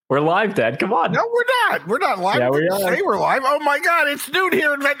We're live, Dad. Come on. No, we're not. We're not live. Yeah, we are. Say we're live. Oh my God, it's noon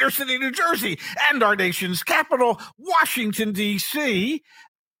here in Ventnor City, New Jersey, and our nation's capital, Washington, D.C.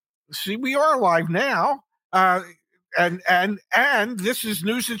 See, we are live now. And this is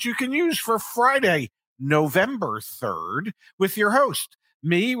news that you can use for Friday, November 3rd, with your host,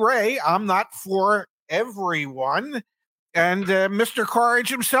 me, Ray. I'm not for everyone. And Mr.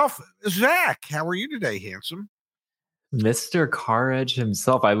 Courage himself, Zach. How are you today, handsome? Mr. Courage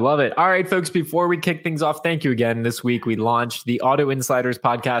himself. I love it. All right, folks, before we kick things off, thank you again. This week, we launched the Auto Insiders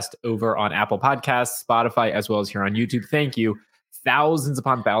podcast over on Apple Podcasts, Spotify, as well as here on YouTube. Thank you. Thousands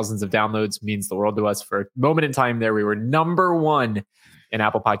upon thousands of downloads means the world to us. For a moment in time there, we were number one in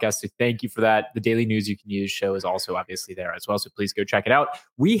Apple Podcasts. So thank you for that. The Daily News You Can Use show is also obviously there as well. So please go check it out.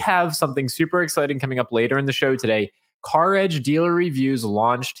 We have something super exciting coming up later in the show today. Car Edge Dealer Reviews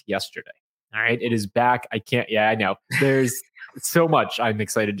launched yesterday. All right, it is back. I know. There's so much I'm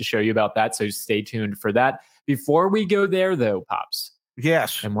excited to show you about that, so stay tuned for that. Before we go there, though, Pops.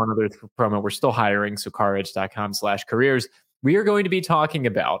 Yes. And one other promo, we're still hiring, so caredge.com/careers. We are going to be talking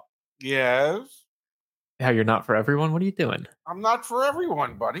about... Yes. How you're not for everyone? What are you doing? I'm not for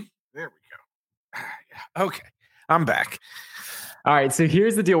everyone, buddy. There we go. Okay, I'm back. All right, so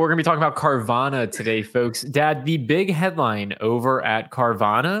here's the deal. We're going to be talking about Carvana today, folks. Dad, the big headline over at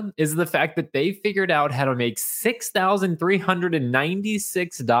Carvana is the fact that they figured out how to make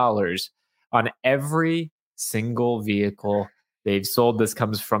 $6,396 on every single vehicle they've sold. This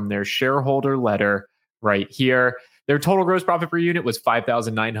comes from their shareholder letter right here. Their total gross profit per unit was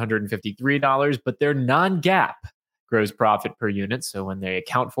 $5,953, but their non-GAAP gross profit per unit, so when they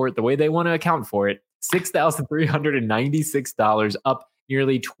account for it the way they want to account for it, $6,396, up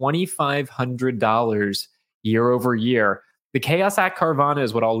nearly $2,500 year over year. The chaos at Carvana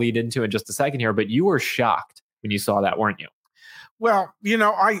is what I'll lead into in just a second here, but you were shocked when you saw that, weren't you? Well, you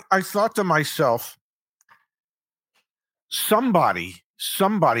know, I thought to myself, somebody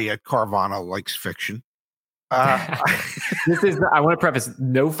at Carvana likes fiction. I want to preface,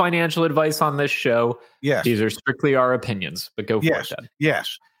 no financial advice on this show. Yes. These are strictly our opinions, but go for it, Dad.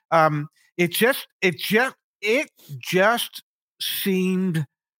 Yes. It just seemed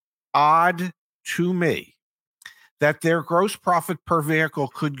odd to me that their gross profit per vehicle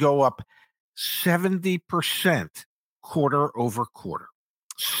could go up 70% quarter over quarter.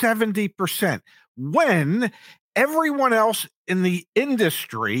 70%. When everyone else in the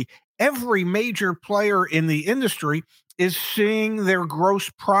industry, every major player in the industry is seeing their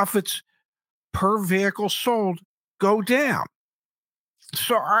gross profits per vehicle sold go down.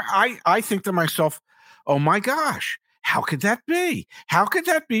 So I think to myself, oh my gosh, how could that be? How could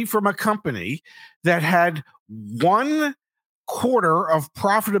that be from a company that had 1 quarter of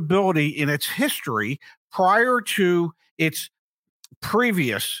profitability in its history prior to its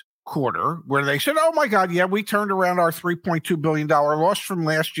previous quarter, where they said, oh my God, yeah, we turned around our $3.2 billion loss from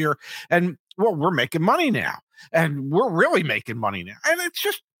last year, and well, we're making money now, and we're really making money now. And it's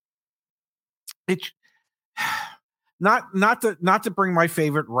not to bring my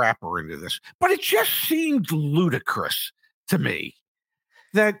favorite rapper into this, but it just seemed ludicrous to me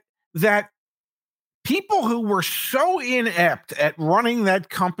that people who were so inept at running that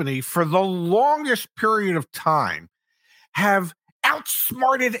company for the longest period of time have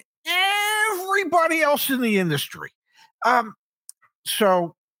outsmarted everybody else in the industry.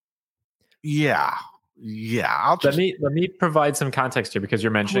 So yeah. Let me provide some context here, because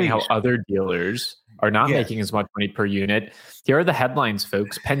you're mentioning how other dealers are not making as much money per unit. Here are the headlines,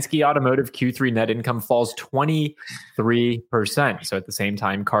 folks. Penske Automotive Q3 net income falls 23%. So at the same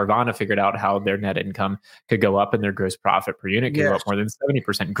time, Carvana figured out how their net income could go up and their gross profit per unit could go up more than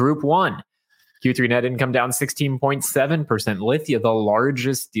 70%. Group 1, Q3 net income down 16.7%. Lithia, the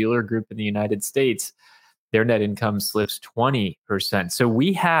largest dealer group in the United States, their net income slips 20%. So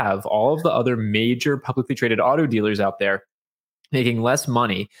we have all of the other major publicly traded auto dealers out there making less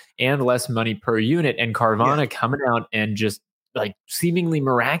money and less money per unit, and Carvana coming out and just like seemingly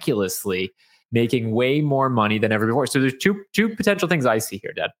miraculously making way more money than ever before. So there's two potential things I see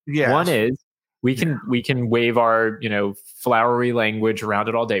here, Dad. Yes. One is we can wave our flowery language around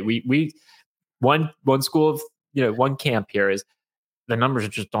it all day. One school of one camp here is the numbers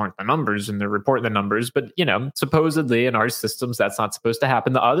just aren't the numbers, and they're reporting the numbers. But supposedly in our systems that's not supposed to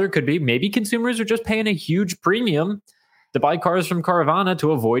happen. The other could be maybe consumers are just paying a huge premium to buy cars from Carvana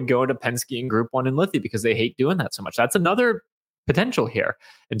to avoid going to Penske and Group 1 and Lithia because they hate doing that so much. That's another potential here.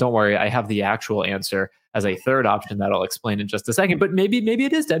 And don't worry, I have the actual answer as a third option that I'll explain in just a second. But maybe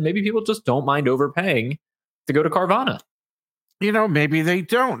it is, Dad. Maybe people just don't mind overpaying to go to Carvana. Maybe they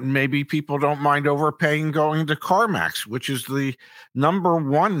don't. Maybe people don't mind overpaying going to CarMax, which is the number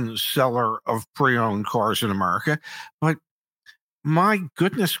one seller of pre-owned cars in America. But my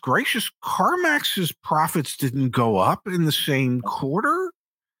goodness gracious, CarMax's profits didn't go up in the same quarter,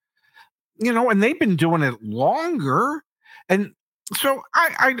 and they've been doing it longer. And so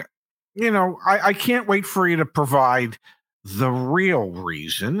I can't wait for you to provide the real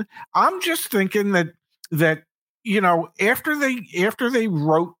reason. I'm just thinking that after they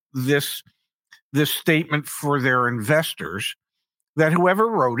wrote this statement for their investors, that whoever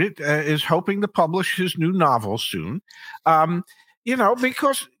wrote it is hoping to publish his new novel soon.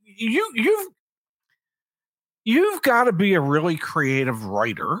 Because you've got to be a really creative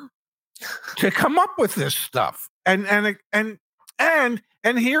writer to come up with this stuff. And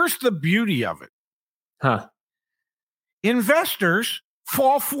here's the beauty of it. Huh. Investors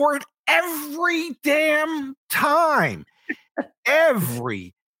fall for it every damn time.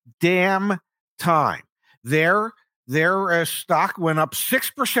 Every damn time. Their stock went up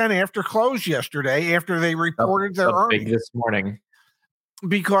 6% after close yesterday after they reported their earnings. Big this morning.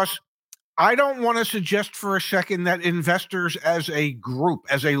 Because I don't want to suggest for a second that investors as a group,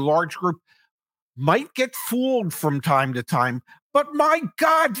 as a large group, might get fooled from time to time. But my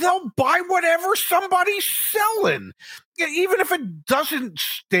God, they'll buy whatever somebody's selling. Even if it doesn't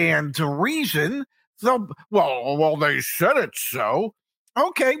stand to reason, they said it so.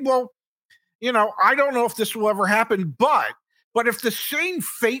 Okay, well, I don't know if this will ever happen, but if the same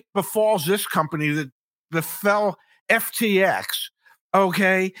fate befalls this company that befell FTX,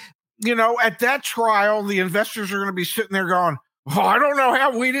 okay, at that trial, the investors are going to be sitting there going, I don't know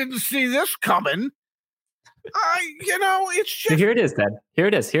how we didn't see this coming. It's just... So here it is, Ted. Here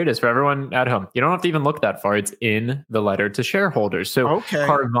it is for everyone at home. You don't have to even look that far. It's in the letter to shareholders. So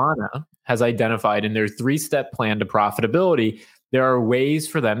Carvana has identified in their 3-step plan to profitability, there are ways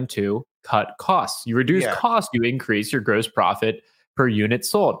for them to cut costs. You reduce costs, you increase your gross profit per unit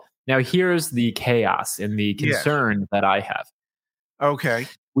sold. Now, here's the chaos and the concern that I have. Okay.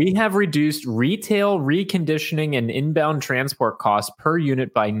 We have reduced retail reconditioning and inbound transport costs per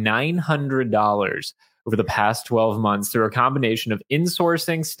unit by $900 over the past 12 months through a combination of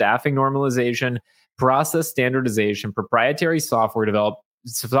insourcing, staffing normalization, process standardization, proprietary software development,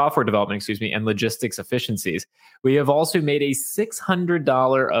 and logistics efficiencies. We have also made a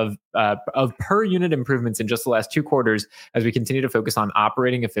 $600 of per unit improvements in just the last 2 quarters as we continue to focus on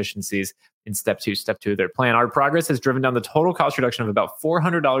operating efficiencies in step two of their plan. Our progress has driven down the total cost reduction of about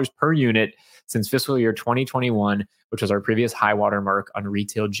 $400 per unit since fiscal year 2021, which was our previous high water mark on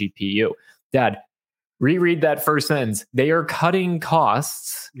retail GPU. Dad, reread that first sentence. They are cutting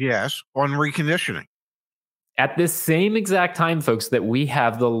costs. Yes, on reconditioning. At this same exact time, folks, that we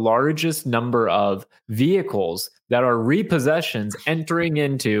have the largest number of vehicles that are repossessions entering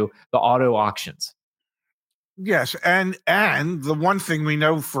into the auto auctions. Yes, and the one thing we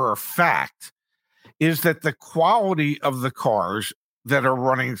know for a fact is that the quality of the cars that are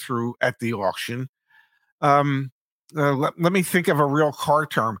running through at the auction, let me think of a real car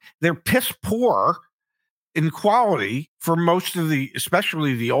term. They're piss poor in quality for most of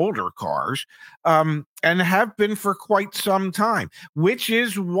especially the older cars, and have been for quite some time, which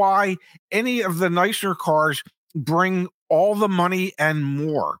is why any of the nicer cars bring all the money and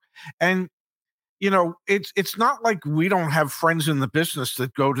more. And, it's not like we don't have friends in the business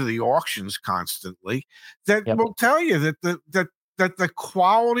that go to the auctions constantly that will tell you that the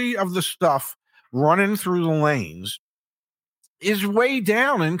quality of the stuff running through the lanes is way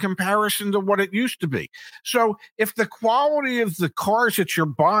down in comparison to what it used to be. So if the quality of the cars that you're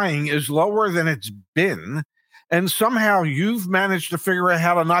buying is lower than it's been, and somehow you've managed to figure out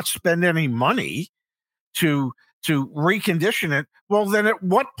how to not spend any money to recondition it, well, then at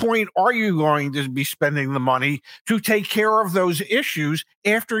what point are you going to be spending the money to take care of those issues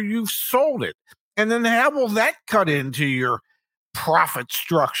after you've sold it? And then how will that cut into your profit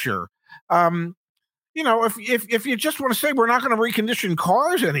structure? If you just want to say we're not going to recondition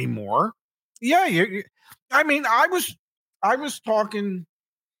cars anymore, I was talking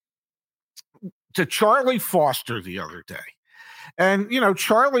to Charlie Foster the other day, and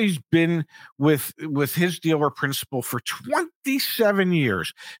Charlie's been with his dealer principal for 27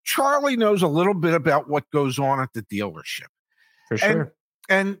 years. Charlie knows a little bit about what goes on at the dealership, for sure.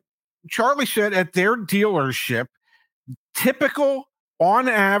 And Charlie said at their dealership, typical on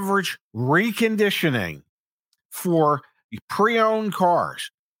average reconditioning for pre-owned cars,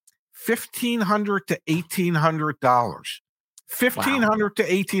 $1,500 to $1,800. $1,500 to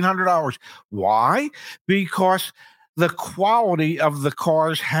 $1,800. Why? Because the quality of the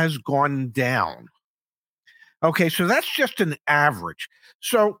cars has gone down. Okay, so that's just an average.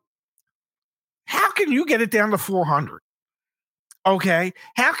 So how can you get it down to 400? Okay,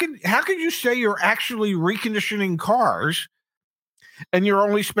 how can you say you're actually reconditioning cars and you're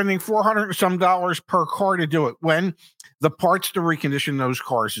only spending 400 and some dollars per car to do it when the parts to recondition those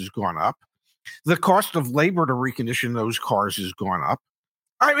cars has gone up, the cost of labor to recondition those cars has gone up.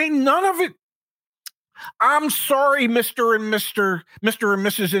 I mean, none of it. I'm sorry, Mr. and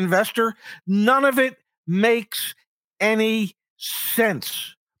Mrs. Investor, none of it makes any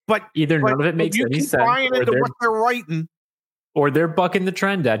sense. But none of it makes any sense, buying into what they're writing, or they're bucking the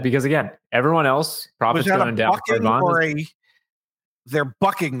trend, Dad. Because again, everyone else profits going down. They're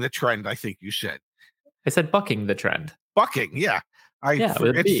bucking the trend. I think you said. I said bucking the trend. Bucking, yeah.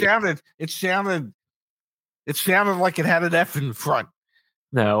 It sounded like it had an F in front.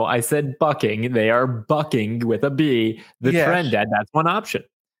 No, I said bucking. They are bucking with a B. The trend, Dad. That's one option.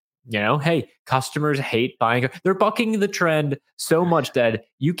 Hey, customers hate buying. They're bucking the trend so much, Dad.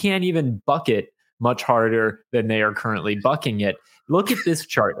 You can't even buck it much harder than they are currently bucking it. Look at this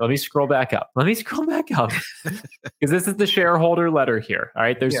chart. Let me scroll back up. Because this is the shareholder letter here. All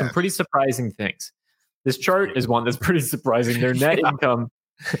right. There's some pretty surprising things. This chart is one that's pretty surprising. Their net income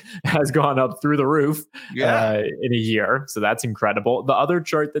has gone up through the roof in a year. So that's incredible. The other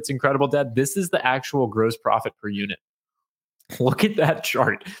chart that's incredible, Dad, this is the actual gross profit per unit. Look at that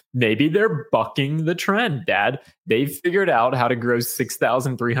chart. Maybe they're bucking the trend, Dad. They've figured out how to gross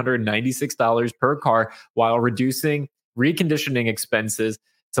 $6,396 per car while reducing reconditioning expenses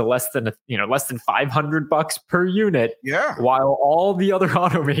to less than $500 per unit. Yeah. While all the other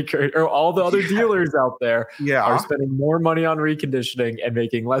automakers or all the other dealers out there are spending more money on reconditioning and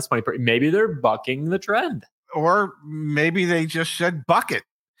making less money. Maybe they're bucking the trend. Or maybe they just said bucket.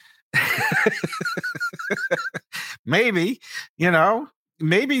 Maybe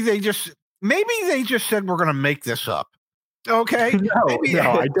they just said we're going to make this up. Okay. No,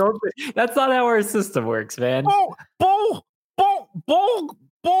 I don't. That's not how our system works, man. Bull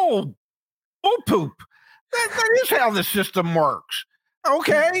poop. That is how the system works.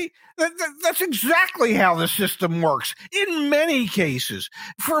 Okay, that's exactly how the system works in many cases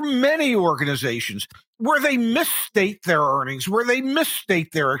for many organizations where they misstate their earnings, where they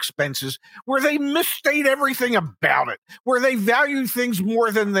misstate their expenses, where they misstate everything about it, where they value things more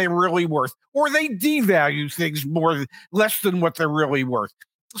than they're really worth, or they devalue things less than what they're really worth.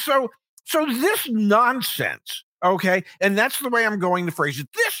 So this nonsense, okay, and that's the way I'm going to phrase it.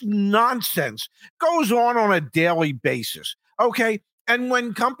 This nonsense goes on a daily basis, okay? And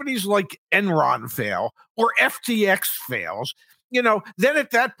when companies like Enron fail or FTX fails, then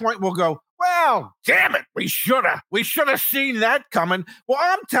at that point we'll go, well, damn it, we should have seen that coming. Well,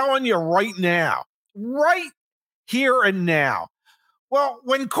 I'm telling you right now, right here and now. Well,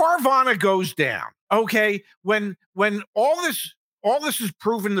 when Carvana goes down, okay, when all this is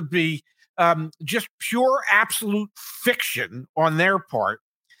proven to be just pure absolute fiction on their part,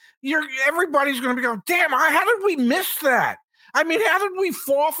 everybody's going to be going, damn, how did we miss that? I mean, how did we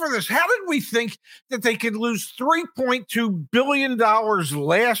fall for this? How did we think that they could lose $3.2 billion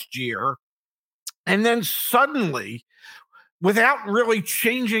last year and then suddenly, without really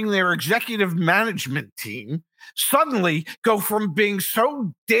changing their executive management team, suddenly go from being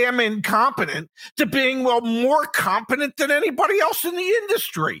so damn incompetent to being, more competent than anybody else in the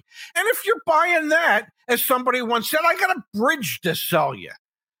industry? And if you're buying that, as somebody once said, I got a bridge to sell you.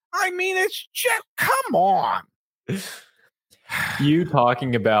 I mean, it's just, come on. You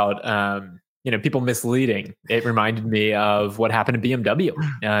talking about, people misleading. It reminded me of what happened to BMW.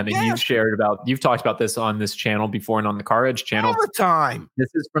 And you've talked about this on this channel before and on the Car Edge channel. All the time. This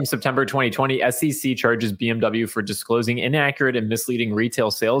is from September 2020. SEC charges BMW for disclosing inaccurate and misleading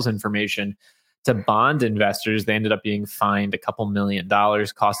retail sales information to bond investors. They ended up being fined a couple $1 million,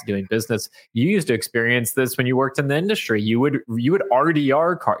 cost of doing business. You used to experience this when you worked in the industry. You would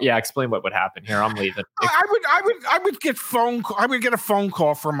RDR car. Yeah, explain what would happen here. I'm leaving. I would get a phone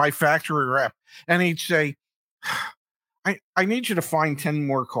call from my factory rep, and he'd say, I need you to find 10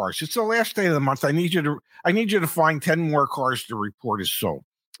 more cars. It's the last day of the month. I need you to find 10 more cars to report as sold.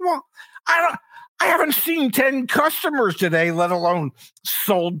 Well, I haven't seen 10 customers today, let alone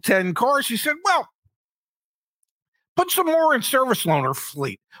sold 10 cars. He said, well, put some more in service loaner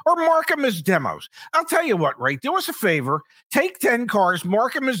fleet or mark them as demos. I'll tell you what, Ray, do us a favor. Take 10 cars,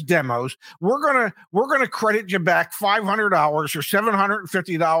 mark them as demos. We're gonna credit you back $500 or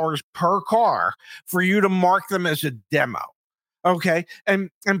 $750 per car for you to mark them as a demo. Okay. And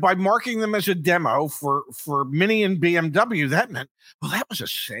by marking them as a demo for Mini and BMW, that meant, well, that was a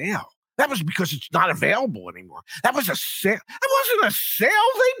sale. That was because it's not available anymore. That was a sale. It wasn't a sale.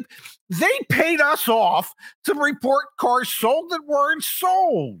 They paid us off to report cars sold that weren't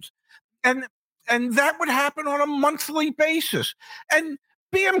sold. And that would happen on a monthly basis. And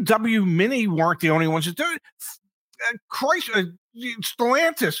BMW Mini weren't the only ones that did it.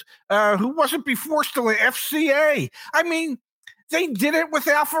 Stellantis, who wasn't before Stellantis, FCA. I mean, they did it with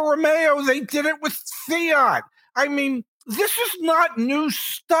Alfa Romeo. They did it with Fiat. I mean, this is not new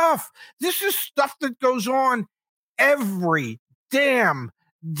stuff. This is stuff that goes on every damn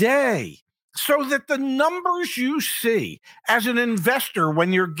day. So that the numbers you see as an investor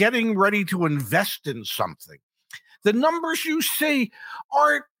when you're getting ready to invest in something, the numbers you see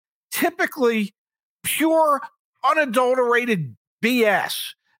are typically pure, unadulterated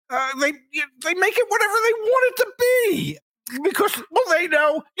BS. They make it whatever they want it to be because, well, they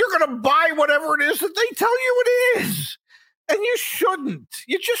know you're going to buy whatever it is that they tell you it is. And you shouldn't.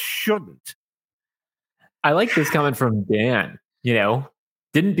 You just shouldn't. I like this coming from Dan.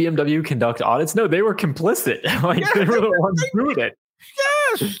 Didn't BMW conduct audits? No, they were complicit. They were the ones doing it.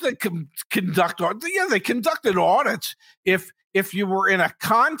 Yes, they conduct audits. Yeah, they conducted audits if you were in a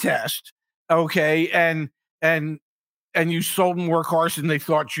contest, okay, and you sold more cars than they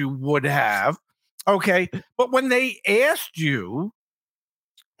thought you would have, okay. But when they asked you,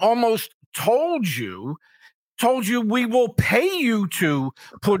 almost told you we will pay you to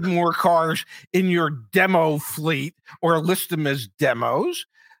put more cars in your demo fleet or list them as demos.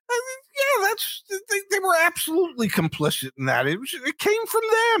 Yeah, they were absolutely complicit in that. It came from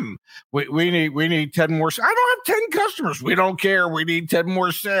them. We need 10 more. I don't have 10 customers. We don't care. We need 10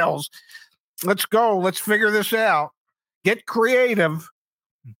 more sales. Let's go. Let's figure this out. Get creative.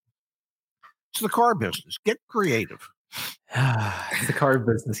 It's the car business. Get creative. It's the car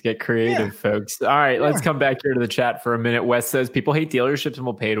business. Get creative, folks. All right, let's come back here to the chat for a minute. Wes says people hate dealerships and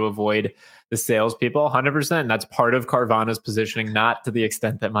will pay to avoid the salespeople. 100%. That's part of Carvana's positioning, not to the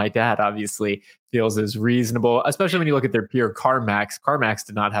extent that my dad obviously feels is reasonable, especially when you look at their peer CarMax. CarMax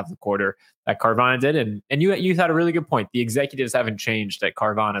did not have the quarter that Carvana did. And you had a really good point. The executives haven't changed at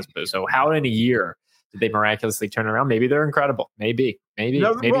Carvana. So how in a year did they miraculously turn around? Maybe they're incredible. Maybe.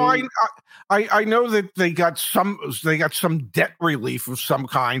 No, maybe. Well, I know that they got some debt relief of some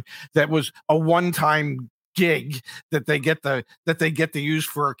kind that was a one-time gig that they get to use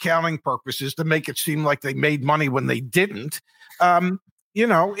for accounting purposes to make it seem like they made money when they didn't.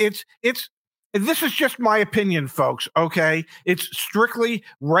 It's this is just my opinion, folks. Okay, it's strictly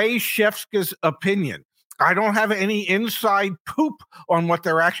Ray Shefska's opinion. I don't have any inside poop on what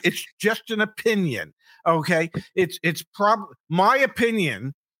they're actually. It's just an opinion. Okay, it's probably my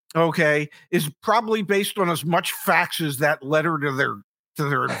opinion. Okay, is probably based on as much facts as that letter to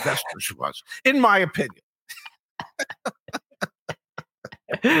their investors was, in my opinion.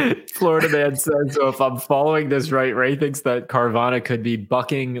 Florida man says, so if I'm following this right, Ray thinks that Carvana could be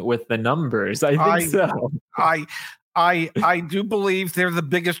bucking with the numbers. I think so. I do believe they're the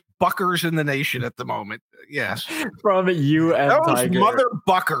biggest buckers in the nation at the moment. Yes. From Those mother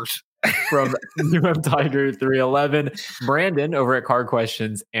buckers. From Tiger 311, Brandon over at Car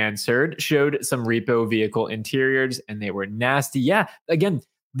Questions answered, showed some repo vehicle interiors and they were nasty. Yeah, again,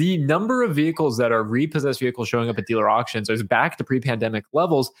 the number of vehicles that are repossessed vehicles showing up at dealer auctions is back to pre-pandemic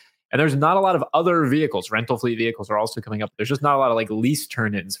levels. And there's not a lot of other vehicles. Rental fleet vehicles are also coming up. There's just not a lot of like lease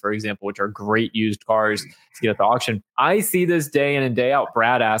turn-ins, for example, which are great used cars to get at the auction. I see this day in and day out.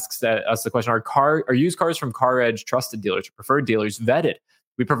 Brad asks us the question, are used cars from CarEdge trusted dealers or preferred dealers vetted?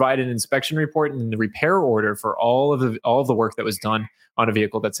 We provide an inspection report and the repair order for all of the work that was done on a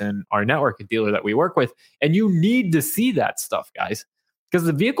vehicle that's in our network, a dealer that we work with. And you need to see that stuff, guys, because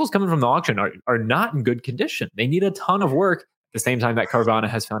the vehicles coming from the auction are not in good condition. They need a ton of work at the same time that Carvana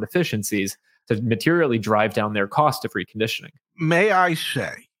has found efficiencies to materially drive down their cost of reconditioning. May I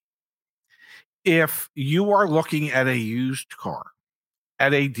say, if you are looking at a used car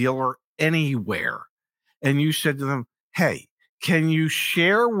at a dealer anywhere and you said to them, hey, can you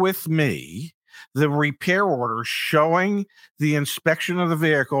share with me the repair order showing the inspection of the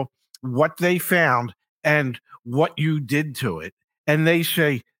vehicle, what they found, and what you did to it? And they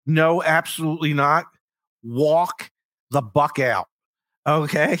say, no, absolutely not. Walk the buck out.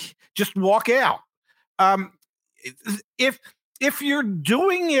 Okay? Just walk out. If you're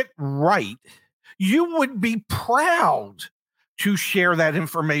doing it right, you would be proud to share that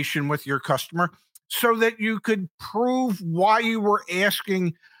information with your customer so that you could prove why you were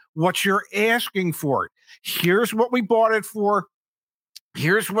asking what you're asking for. Here's what we bought it for.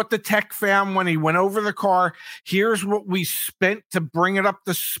 Here's what the tech found when he went over the car. Here's what we spent to bring it up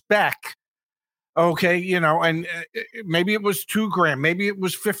the spec. Okay, and maybe it was $2,000, maybe it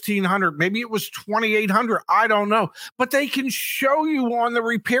was $1,500, maybe it was $2,800. I don't know, but they can show you on the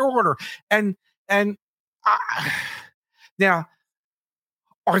repair order. And now,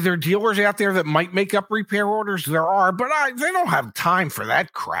 are there dealers out there that might make up repair orders? There are, but they don't have time for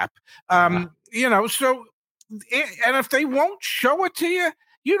that crap. So, and if they won't show it to you,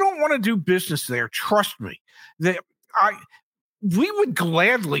 you don't want to do business there. Trust me. We would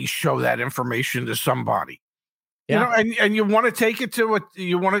gladly show that information to somebody. Yeah. And you want to take it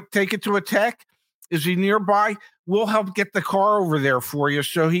to a tech? Is he nearby? We'll help get the car over there for you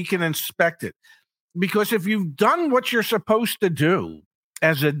so he can inspect it. Because if you've done what you're supposed to do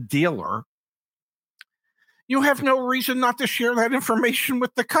as a dealer, you have no reason not to share that information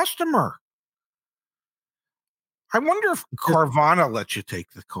with the customer. I wonder if Carvana lets you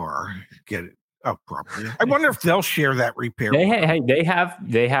take the car, get it. Oh, probably. I wonder if they'll share that repair. They have.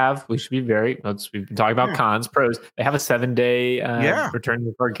 We should be we've been talking about cons, pros. They have a 7-day return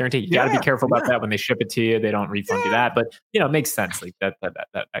the car guarantee. You got to be careful about that when they ship it to you. They don't refund you that, but it makes sense. Like that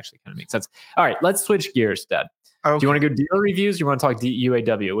actually kind of makes sense. All right, let's switch gears, Dad. Okay. Do you want to go dealer reviews? Or you want to talk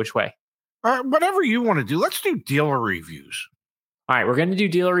UAW? Which way? Whatever you want to do. Let's do dealer reviews. All right, we're going to do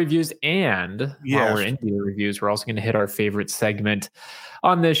dealer reviews, and while we're in dealer reviews, we're also going to hit our favorite segment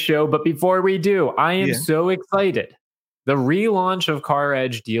on this show. But before we do, I am so excited. The relaunch of Car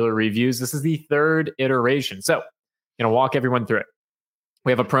Edge dealer reviews. This is the 3rd iteration. So, walk everyone through it.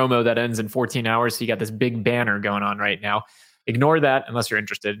 We have a promo that ends in 14 hours. So you got this big banner going on right now. Ignore that unless you're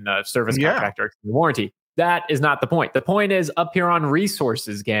interested in a service contract or warranty. That is not the point. The point is up here on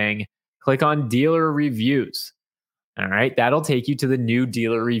resources, gang. Click on dealer reviews. All right, that'll take you to the new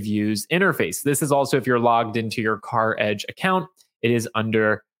dealer reviews interface. This is also if you're logged into your Car Edge account. It is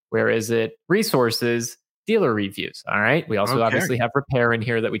under, where is it? Resources, dealer reviews. All right. We also obviously have repair in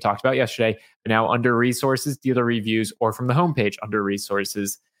here that we talked about yesterday. But now under resources, dealer reviews, or from the homepage under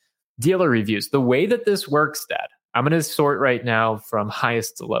resources, dealer reviews. The way that this works, Dad, I'm going to sort right now from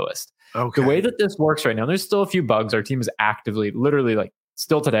highest to lowest. Okay. The way that this works right now, there's still a few bugs. Our team is actively, literally like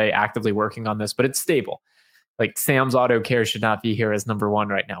still today, actively working on this, but it's stable. Like Sam's Auto Care should not be here as number 1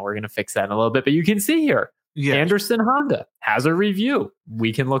 right now. We're going to fix that in a little bit. But you can see here, Anderson Honda has a review.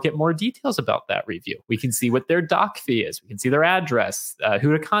 We can look at more details about that review. We can see what their doc fee is. We can see their address,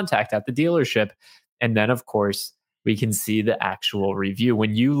 who to contact at the dealership. And then, of course, we can see the actual review.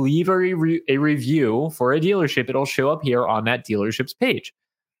 When you leave a review for a dealership, it'll show up here on that dealership's page,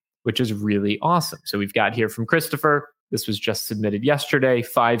 which is really awesome. So we've got here from Christopher. This was just submitted yesterday.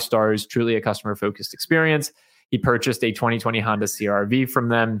 5 stars, truly a customer-focused experience. He purchased a 2020 Honda CR-V from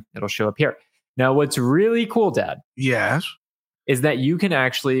them. It'll show up here. Now, what's really cool, Dad, is that you can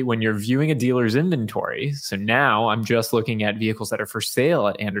actually, when you're viewing a dealer's inventory, so now I'm just looking at vehicles that are for sale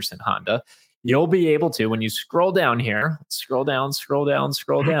at Anderson Honda, you'll be able to, when you scroll down here, scroll down, I'm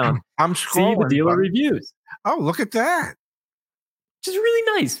scrolling, see the dealer reviews. Oh, look at that. Which is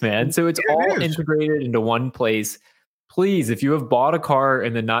really nice, man. So it's all integrated into one place. Please, if you have bought a car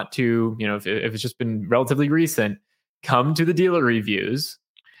and then not too, if it's just been relatively recent, come to the dealer reviews,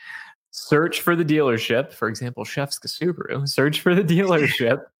 search for the dealership. For example, Chefska Subaru, search for the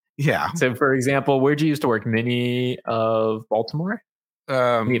dealership. So for example, where'd you used to work? Mini of Baltimore?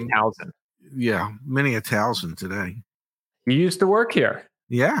 Mini of Towson. Yeah, Mini of Towson today. You used to work here.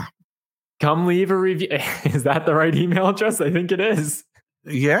 Yeah. Come leave a review. Is that the right email address? I think it is.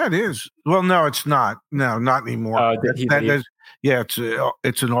 Yeah, it is. Well, no, it's not. No, not anymore. It's an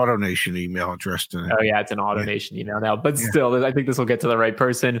AutoNation email address. Oh, yeah, it's an AutoNation email now. But still, I think this will get to the right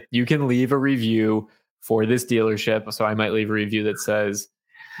person. You can leave a review for this dealership. So I might leave a review that says,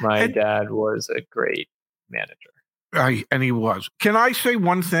 my dad was a great manager. And he was. Can I say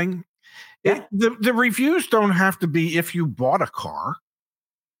one thing? Yeah. The reviews don't have to be if you bought a car.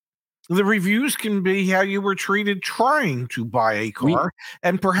 The reviews can be how you were treated trying to buy a car,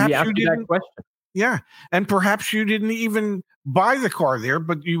 and perhaps you didn't. Yeah, and perhaps you didn't even buy the car there,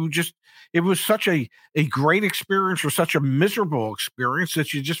 but it was such a great experience or such a miserable experience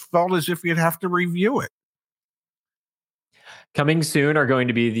that you just felt as if you'd have to review it. Coming soon are going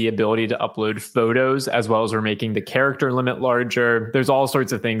to be the ability to upload photos, as well as we're making the character limit larger. There's all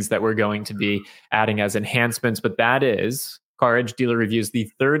sorts of things that we're going to be adding as enhancements, but that is Car Edge Dealer Reviews,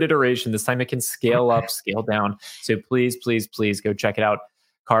 the 3rd iteration. This time it can scale up, scale down. So please, please, please go check it out.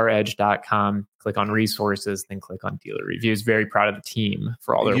 CarEdge.com. Click on resources, then click on dealer reviews. Very proud of the team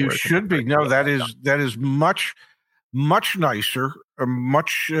for all their work. You should be. No, that is much, much nicer,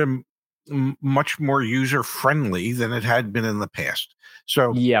 much much more user friendly than it had been in the past.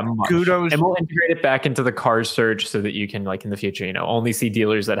 So yeah, much. Kudos. And we'll integrate it back into the car search so that you can, like, in the future, only see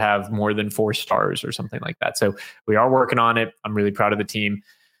dealers that have more than 4 stars or something like that. So we are working on it. I'm really proud of the team.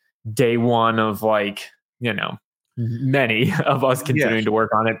 Day one of, many of us continuing to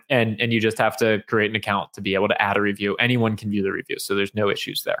work on it. And you just have to create an account to be able to add a review. Anyone can view the review. So there's no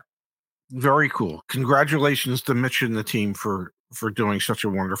issues there. Very cool. Congratulations to Mitch and the team for doing such a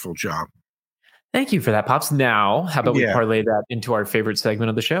wonderful job. Thank you for that, Pops. Now, how about we parlay that into our favorite segment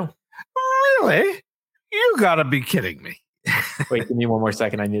of the show? Really? You gotta be kidding me. Wait, give me one more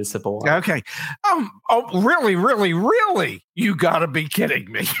second. I need a sip of water. Okay. Oh, really, really, really? You gotta be kidding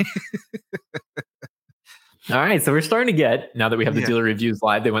me. All right. So we're starting to get, now that we have the dealer reviews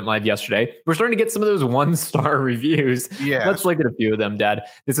live, they went live yesterday. We're starting to get some of those 1-star reviews. Yeah. Let's look at a few of them, Dad.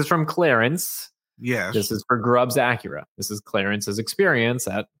 This is from Clarence. Yes. This is for Grubbs Acura. This is Clarence's experience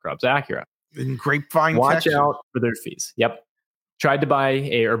at Grubbs Acura. In Grapevine, Watch Texas. out for their fees. Yep. Tried to bought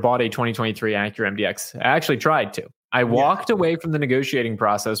a 2023 Acura MDX. I actually tried to. I walked away from the negotiating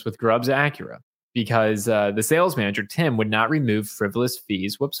process with Grubbs Acura because the sales manager, Tim, would not remove frivolous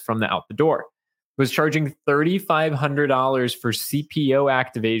fees, from out the door. Was charging $3,500 for CPO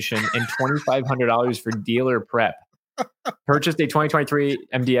activation and $2,500 for dealer prep. Purchased a 2023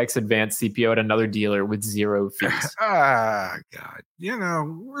 MDX Advanced CPO at another dealer with 0 fees. Ah, God.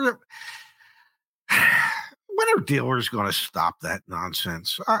 When are dealers going to stop that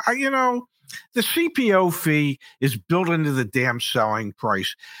nonsense? The CPO fee is built into the damn selling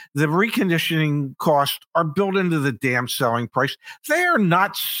price. The reconditioning costs are built into the damn selling price. They are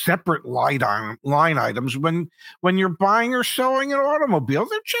not separate line items when you're buying or selling an automobile.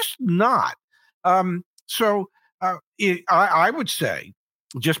 They're just not. So I would say,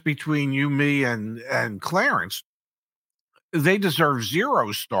 just between you, me, and Clarence, they deserve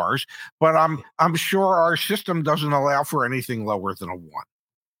 0 stars, but I'm sure our system doesn't allow for anything lower than a 1.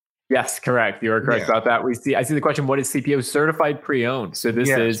 Yes, correct. You are correct about that. I see the question, what is CPO? Certified pre-owned. So this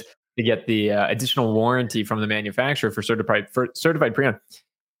is to get the additional warranty from the manufacturer for certified pre-owned.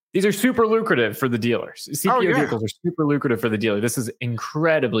 These are super lucrative for the dealers. CPO vehicles are super lucrative for the dealer. This is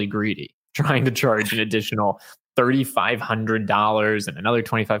incredibly greedy, trying to charge an additional $3,500 and another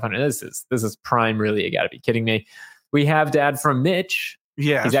 $2,500. This is prime, really. You got to be kidding me. We have, Dad, from Mitch.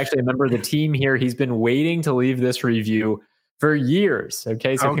 Yeah, he's actually a member of the team here. He's been waiting to leave this review for years.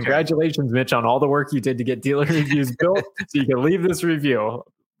 Okay, so congratulations, Mitch, on all the work you did to get dealer reviews built so you can leave this review.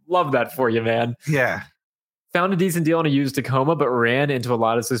 Love that for you, man. Yeah. Found a decent deal on a used Tacoma, but ran into a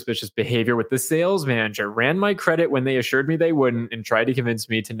lot of suspicious behavior with the sales manager. Ran my credit when they assured me they wouldn't and tried to convince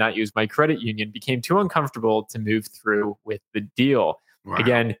me to not use my credit union. Became too uncomfortable to move through with the deal. Wow.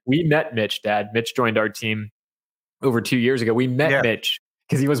 Again, we met Mitch, Dad. Mitch joined our team over 2 years ago. We met Mitch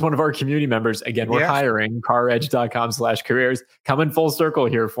because he was one of our community members. Again, we're hiring caredge.com/careers. Coming full circle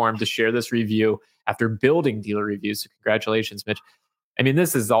here for him to share this review after building dealer reviews. So congratulations, Mitch. I mean,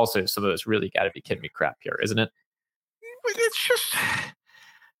 this is also some of this really got to be kidding me crap here, isn't it? It's just,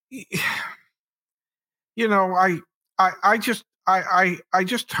 I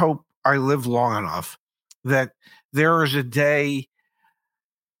just hope I live long enough that there is a day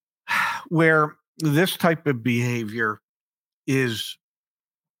where this type of behavior is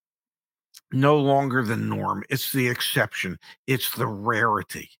no longer the norm. It's the exception. It's the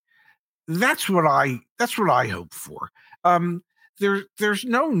rarity. That's what I hope for. There's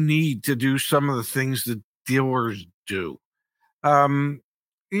no need to do some of the things that dealers do.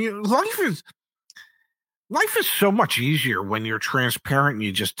 Life is so much easier when you're transparent and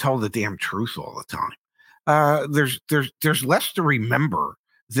you just tell the damn truth all the time. There's less to remember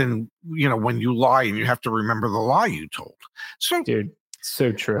than when you lie and you have to remember the lie you told. So, dude,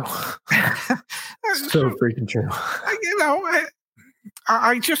 so true. so freaking true.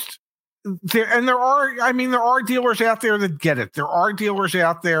 I just there are dealers out there that get it. There are dealers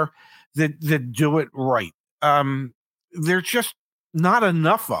out there that do it right. There's just not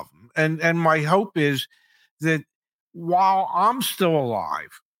enough of them. And my hope is that while I'm still alive,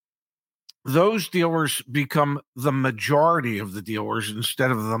 those dealers become the majority of the dealers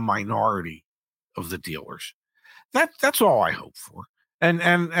instead of the minority of the dealers. That's all I hope for.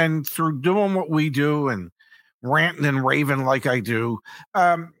 And through doing what we do and ranting and raving like I do,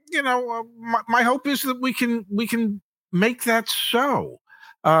 my hope is that we can make that so.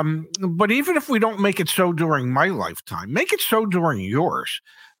 But even if we don't make it so during my lifetime, make it so during yours.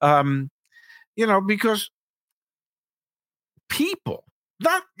 Because people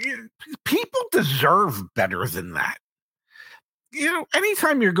deserve better than that.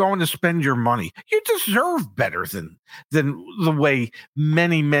 anytime you're going to spend your money, you deserve better than the way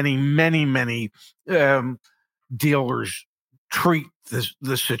many dealers treat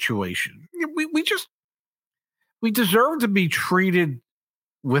the situation. We deserve to be treated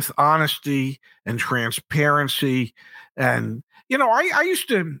with honesty and transparency. And I used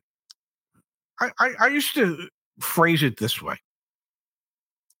to phrase it this way,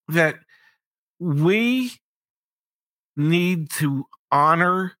 that we need to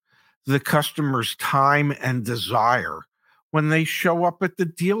honor the customer's time and desire when they show up at the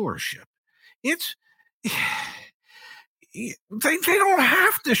dealership. It's they don't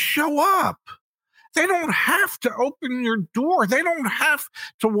have to show up. They don't have to open your door. They don't have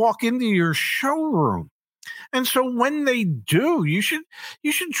to walk into your showroom. And so when they do, you should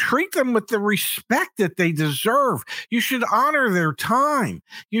treat them with the respect that they deserve. You should honor their time.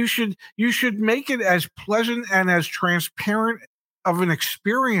 You should make it as pleasant and as transparent of an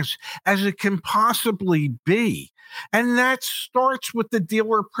experience as it can possibly be. And that starts with the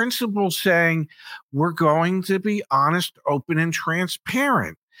dealer principle saying, we're going to be honest, open, and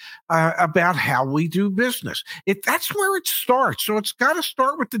transparent about how we do business. That's where it starts. So it's got to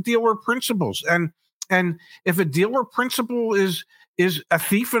start with the dealer principles. And if a dealer principal is a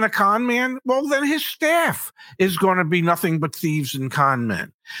thief and a con man, well, then his staff is going to be nothing but thieves and con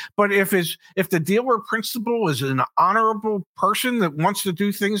men. But if the dealer principal is an honorable person that wants to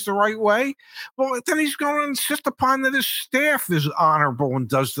do things the right way, well, then he's going to insist upon that his staff is honorable and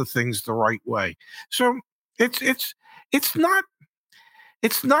does the things the right way. So it's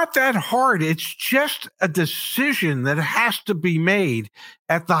not that hard. It's just a decision that has to be made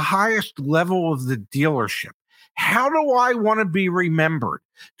at the highest level of the dealership. How do I want to be remembered?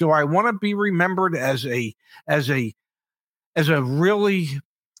 Do I want to be remembered as a really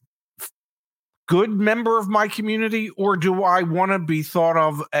good member of my community, or do I want to be thought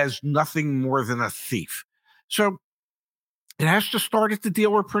of as nothing more than a thief? So it has to start at the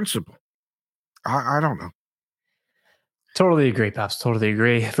dealer principle. I don't know. Totally agree, Pops. Totally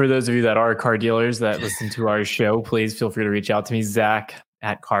agree. For those of you that are car dealers that listen to our show, please feel free to reach out to me, Zach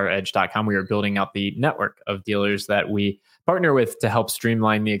at caredge.com. We are building out the network of dealers that we partner with to help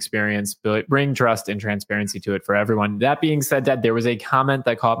streamline the experience, but bring trust and transparency to it for everyone. That being said, Dad, there was a comment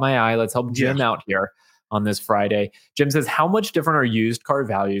that caught my eye. Let's help Jim out here on this Friday. Jim says, how much different are used car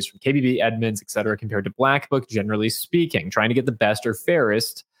values from KBB, Edmunds, et cetera, compared to Black Book, generally speaking? Trying to get the best or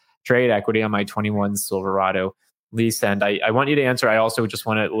fairest trade equity on my 21 Silverado lease. And I want you to answer. I also just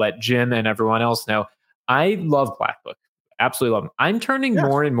want to let Jim and everyone else know, I love Black Book. Absolutely love them. I'm turning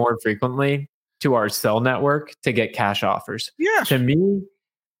more and more frequently to our cell network to get cash offers. Yes. To me,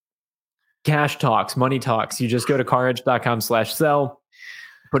 cash talks, money talks. You just go to caredge.com/sell,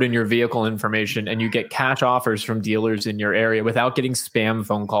 put in your vehicle information, and you get cash offers from dealers in your area without getting spam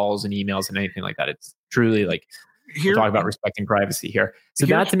phone calls and emails and anything like that. It's truly like, we're talking about respecting privacy here. So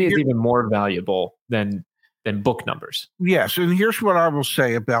that to me is even more valuable than book numbers. Yes. And here's what I will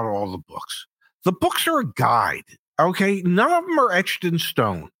say about all the books. The books are a guide. Okay. None of them are etched in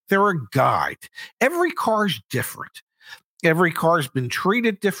stone. They're a guide. Every car is different. Every car has been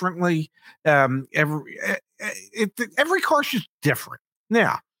treated differently. Every car is just different.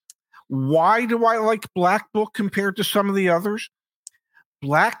 Now, why do I like Black Book compared to some of the others?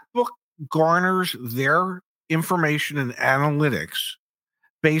 Black Book garners their information and analytics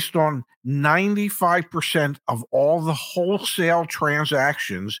based on 95% of all the wholesale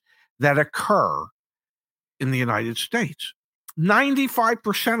transactions that occur in the United States.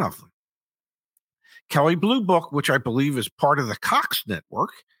 95% of them. Kelley Blue Book, which I believe is part of the Cox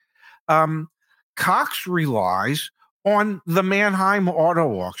network, Cox relies on the Manheim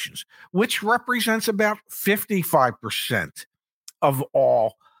Auto Auctions, which represents about 55% of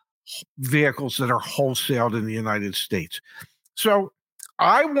all vehicles that are wholesaled in the United States. So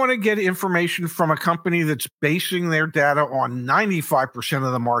I want to get information from a company that's basing their data on 95%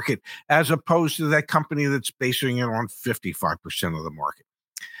 of the market, as opposed to that company that's basing it on 55% of the market.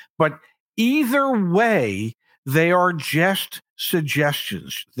 But either way, they are just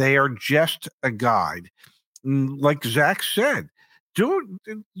suggestions. They are just a guide. Like Zach said, do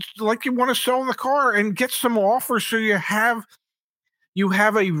it like you want to sell the car and get some offers so you have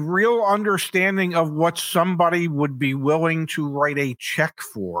a real understanding of what somebody would be willing to write a check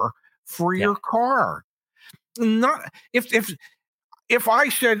for your car. Not if I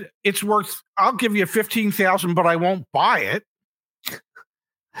said it's worth, I'll give you 15,000, but I won't buy it.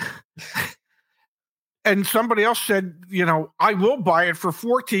 And somebody else said, I will buy it for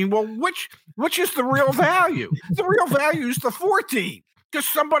 14. Well, which is the real value? The real value is the 14 because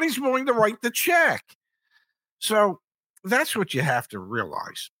somebody's willing to write the check. So That's what you have to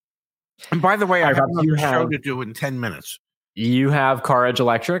realize. And by the way, I have another show to do in 10 minutes. You have Car Edge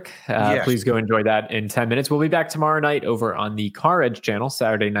Electric. Yes. Please go enjoy that in 10 minutes. We'll be back tomorrow night over on the Car Edge channel,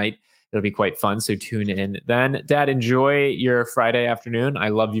 Saturday night. It'll be quite fun, so tune in then. Dad, enjoy your Friday afternoon. I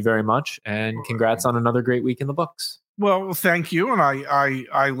love you very much, and congrats on another great week in the books. Well, thank you, and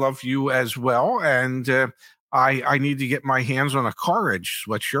I love you as well, and I need to get my hands on a Car Edge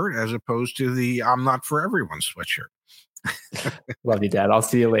sweatshirt as opposed to the I'm Not For Everyone sweatshirt. Love you, Dad. I'll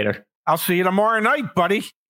see you later. I'll see you tomorrow night, buddy.